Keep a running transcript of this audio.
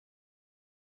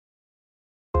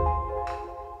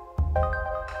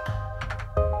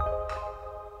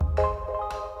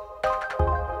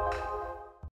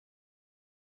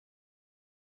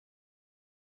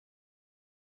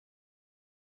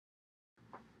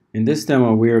In this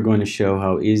demo, we are going to show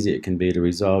how easy it can be to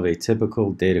resolve a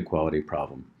typical data quality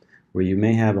problem, where you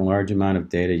may have a large amount of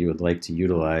data you would like to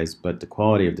utilize, but the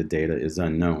quality of the data is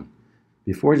unknown.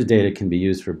 Before the data can be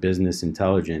used for business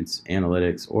intelligence,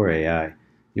 analytics, or AI,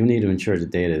 you'll need to ensure the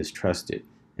data is trusted,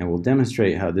 and we'll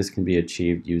demonstrate how this can be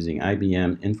achieved using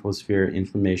IBM InfoSphere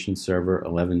Information Server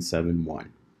 1171.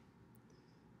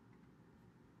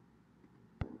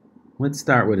 Let's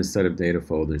start with a set of data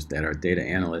folders that our data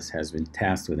analyst has been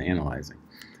tasked with analyzing.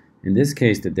 In this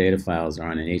case, the data files are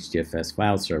on an HDFS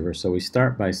file server, so we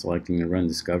start by selecting the Run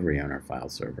Discovery on our file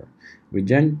server. We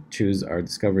then choose our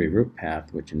discovery root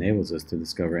path, which enables us to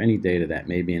discover any data that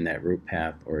may be in that root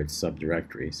path or its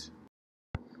subdirectories.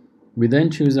 We then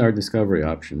choose our discovery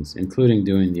options, including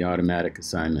doing the automatic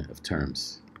assignment of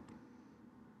terms.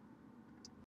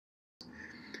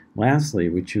 Lastly,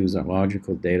 we choose our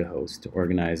logical data host to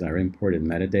organize our imported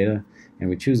metadata, and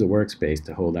we choose a workspace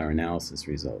to hold our analysis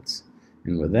results.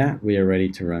 And with that, we are ready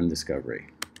to run discovery.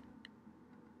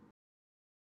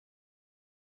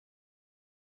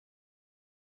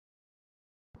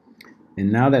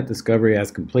 And now that discovery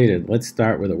has completed, let's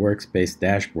start with a workspace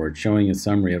dashboard showing a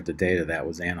summary of the data that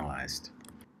was analyzed.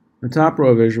 The top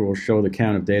row visual will show the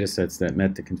count of datasets that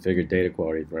met the configured data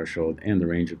quality threshold and the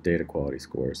range of data quality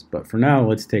scores. But for now,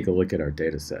 let's take a look at our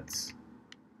datasets.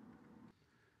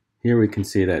 Here we can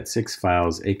see that 6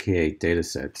 files, aka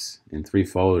datasets, in 3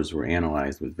 folders were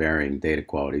analyzed with varying data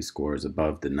quality scores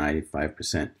above the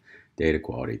 95% data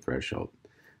quality threshold.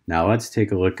 Now let's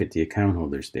take a look at the account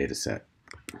holders dataset.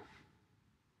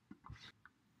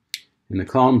 In the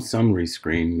column summary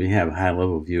screen, we have a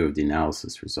high-level view of the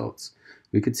analysis results.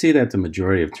 We could see that the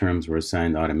majority of terms were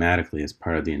assigned automatically as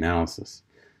part of the analysis.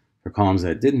 For columns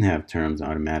that didn't have terms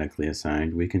automatically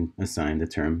assigned, we can assign the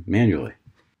term manually.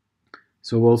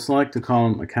 So we'll select the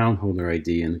column account holder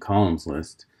ID in the columns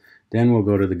list. Then we'll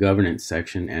go to the governance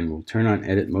section and we'll turn on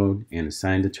edit mode and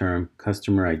assign the term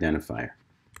customer identifier.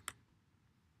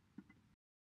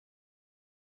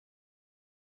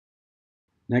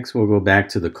 Next, we'll go back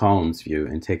to the columns view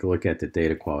and take a look at the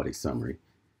data quality summary.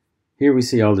 Here we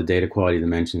see all the data quality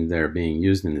dimensions that are being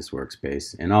used in this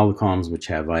workspace and all the columns which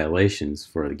have violations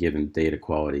for the given data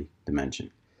quality dimension.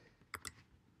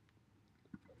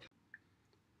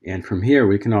 And from here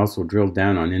we can also drill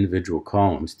down on individual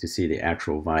columns to see the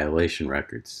actual violation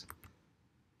records.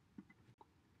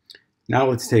 Now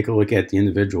let's take a look at the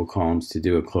individual columns to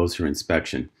do a closer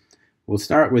inspection. We'll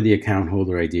start with the account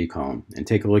holder ID column and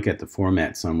take a look at the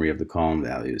format summary of the column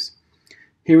values.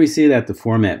 Here we see that the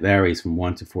format varies from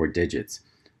 1 to 4 digits.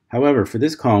 However, for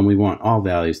this column we want all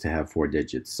values to have 4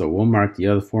 digits, so we'll mark the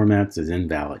other formats as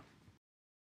invalid.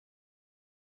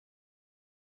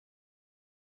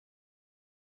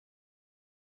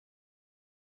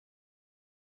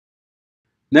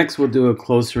 Next, we'll do a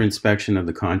closer inspection of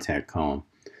the contact column.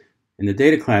 In the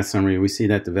data class summary, we see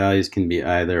that the values can be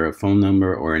either a phone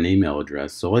number or an email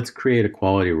address, so let's create a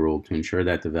quality rule to ensure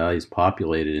that the values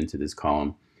populated into this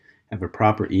column have a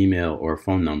proper email or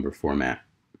phone number format.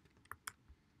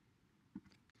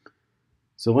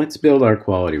 So let's build our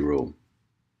quality rule.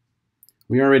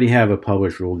 We already have a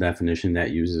published rule definition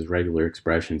that uses regular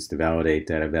expressions to validate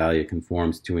that a value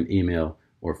conforms to an email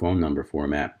or phone number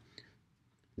format.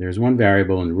 There's one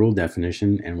variable in the rule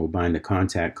definition and we'll bind the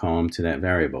contact column to that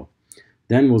variable.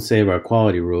 Then we'll save our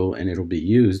quality rule and it'll be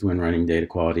used when running data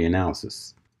quality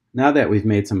analysis. Now that we've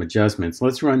made some adjustments,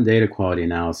 let's run data quality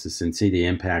analysis and see the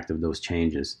impact of those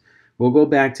changes. We'll go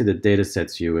back to the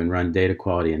datasets view and run data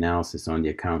quality analysis on the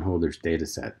account holders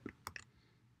dataset.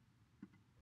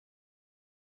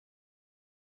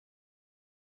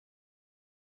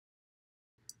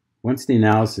 Once the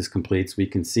analysis completes, we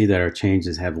can see that our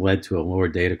changes have led to a lower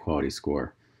data quality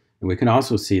score. And we can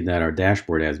also see that our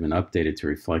dashboard has been updated to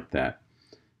reflect that.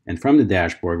 And from the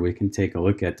dashboard, we can take a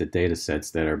look at the data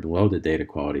sets that are below the data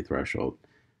quality threshold.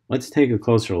 Let's take a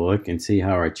closer look and see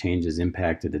how our changes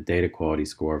impacted the data quality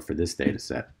score for this data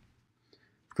set.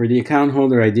 For the account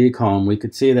holder ID column, we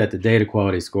could see that the data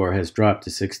quality score has dropped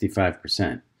to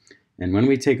 65%. And when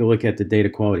we take a look at the data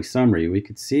quality summary, we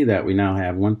could see that we now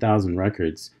have 1,000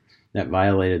 records that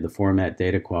violated the format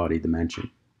data quality dimension.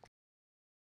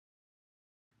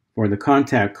 For the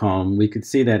contact column, we could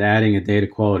see that adding a data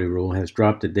quality rule has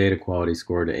dropped the data quality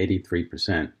score to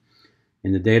 83%.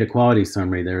 In the data quality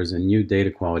summary, there is a new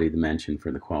data quality dimension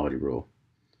for the quality rule.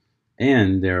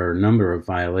 And there are a number of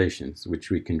violations, which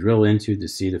we can drill into to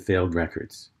see the failed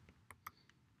records.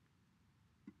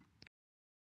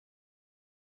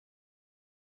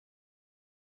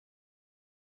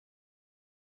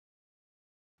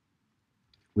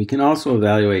 We can also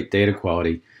evaluate data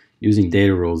quality using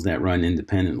data rules that run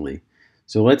independently.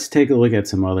 So let's take a look at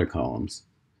some other columns.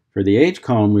 For the age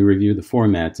column, we review the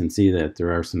formats and see that there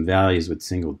are some values with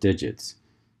single digits.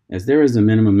 As there is a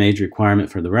minimum age requirement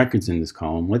for the records in this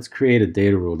column, let's create a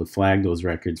data rule to flag those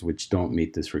records which don't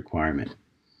meet this requirement.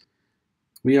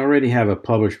 We already have a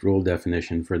published rule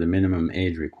definition for the minimum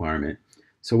age requirement,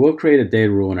 so we'll create a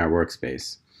data rule in our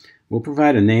workspace. We'll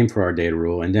provide a name for our data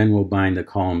rule, and then we'll bind the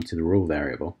column to the rule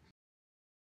variable.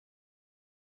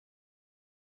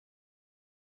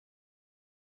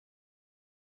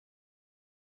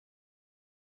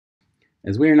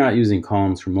 As we are not using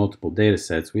columns for multiple data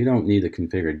sets, we don't need to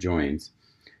configure joins,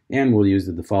 and we'll use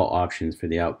the default options for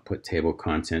the output table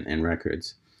content and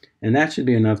records. And that should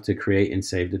be enough to create and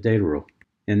save the data rule.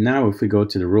 And now if we go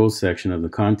to the rules section of the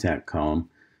contact column,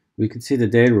 we can see the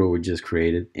data rule we just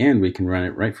created, and we can run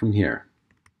it right from here.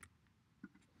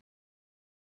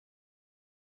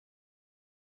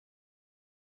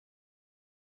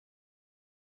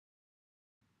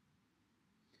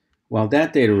 While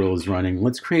that data rule is running,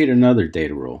 let's create another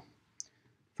data rule.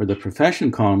 For the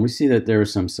profession column, we see that there are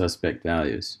some suspect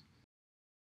values.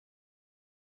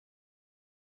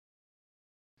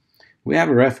 We have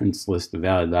a reference list of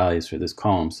valid values for this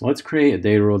column, so let's create a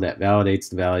data rule that validates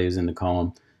the values in the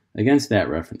column against that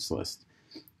reference list.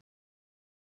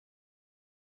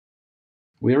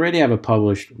 We already have a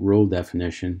published rule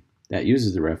definition that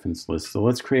uses the reference list, so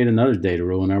let's create another data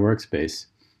rule in our workspace.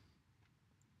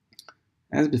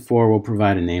 As before, we'll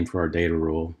provide a name for our data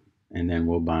rule, and then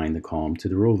we'll bind the column to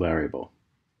the rule variable.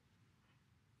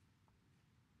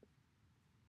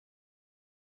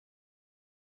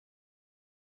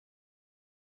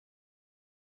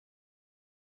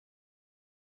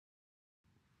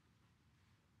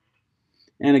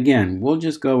 And again, we'll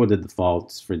just go with the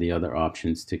defaults for the other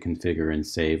options to configure and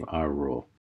save our rule.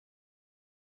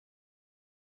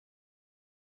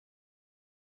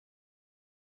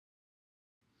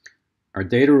 Our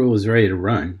data rule is ready to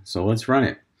run, so let's run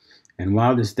it. And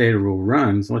while this data rule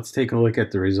runs, let's take a look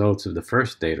at the results of the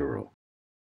first data rule.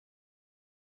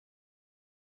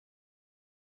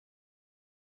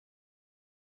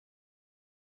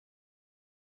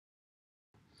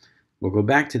 We'll go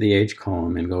back to the age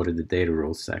column and go to the data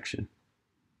rules section.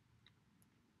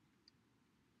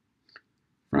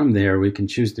 From there, we can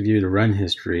choose to view the run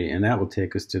history, and that will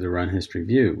take us to the run history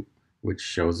view, which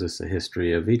shows us a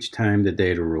history of each time the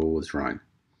data rule was run.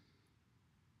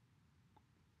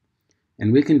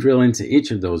 And we can drill into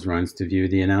each of those runs to view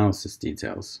the analysis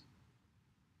details.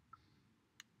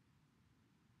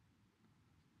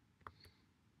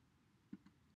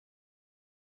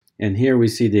 And here we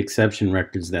see the exception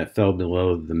records that fell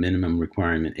below the minimum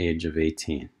requirement age of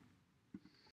 18.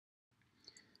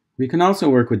 We can also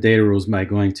work with data rules by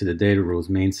going to the data rules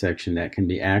main section that can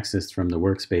be accessed from the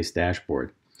workspace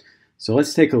dashboard. So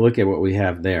let's take a look at what we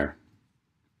have there.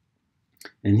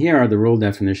 And here are the rule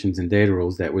definitions and data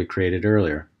rules that we created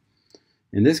earlier.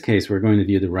 In this case, we're going to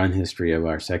view the run history of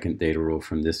our second data rule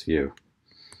from this view.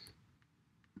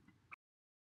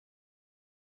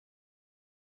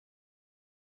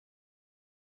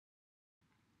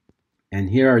 And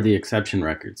here are the exception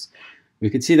records. We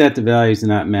can see that the values do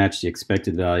not match the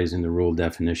expected values in the rule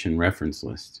definition reference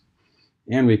list.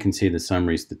 And we can see the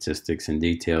summary statistics and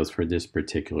details for this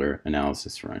particular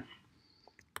analysis run.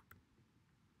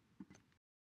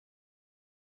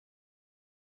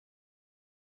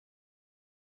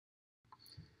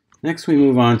 Next, we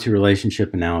move on to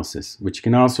relationship analysis, which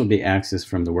can also be accessed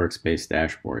from the workspace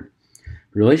dashboard.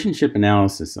 Relationship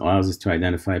analysis allows us to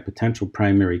identify potential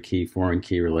primary key foreign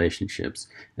key relationships,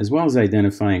 as well as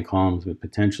identifying columns with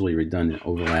potentially redundant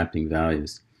overlapping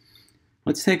values.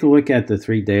 Let's take a look at the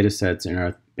three data sets in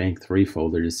our Bank 3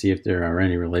 folder to see if there are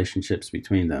any relationships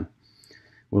between them.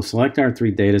 We'll select our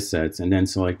three data sets and then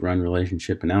select Run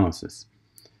Relationship Analysis.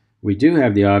 We do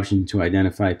have the option to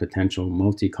identify potential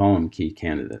multi-column key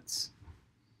candidates.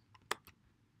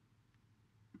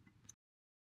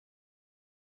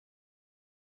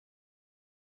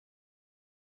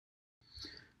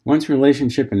 Once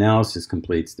relationship analysis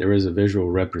completes, there is a visual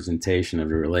representation of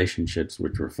the relationships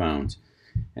which were found.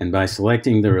 And by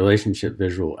selecting the relationship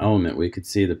visual element, we could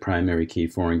see the primary key,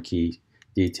 foreign key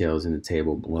details in the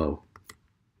table below.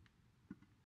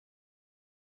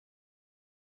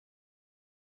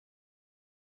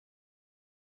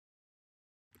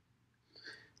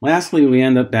 Lastly, we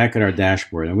end up back at our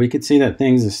dashboard, and we can see that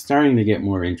things are starting to get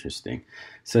more interesting,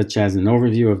 such as an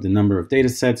overview of the number of data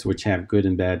sets which have good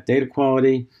and bad data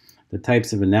quality, the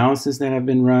types of analysis that have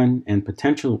been run, and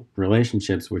potential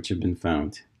relationships which have been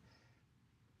found.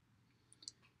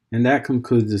 And that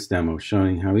concludes this demo,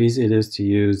 showing how easy it is to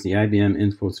use the IBM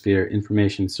InfoSphere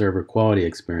Information Server quality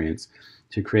experience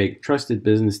to create trusted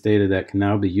business data that can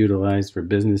now be utilized for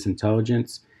business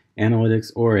intelligence,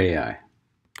 analytics, or AI.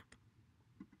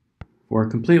 For a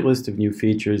complete list of new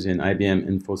features in IBM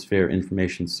InfoSphere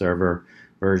Information Server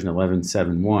version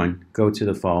 11.7.1, go to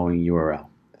the following URL.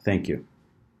 Thank you.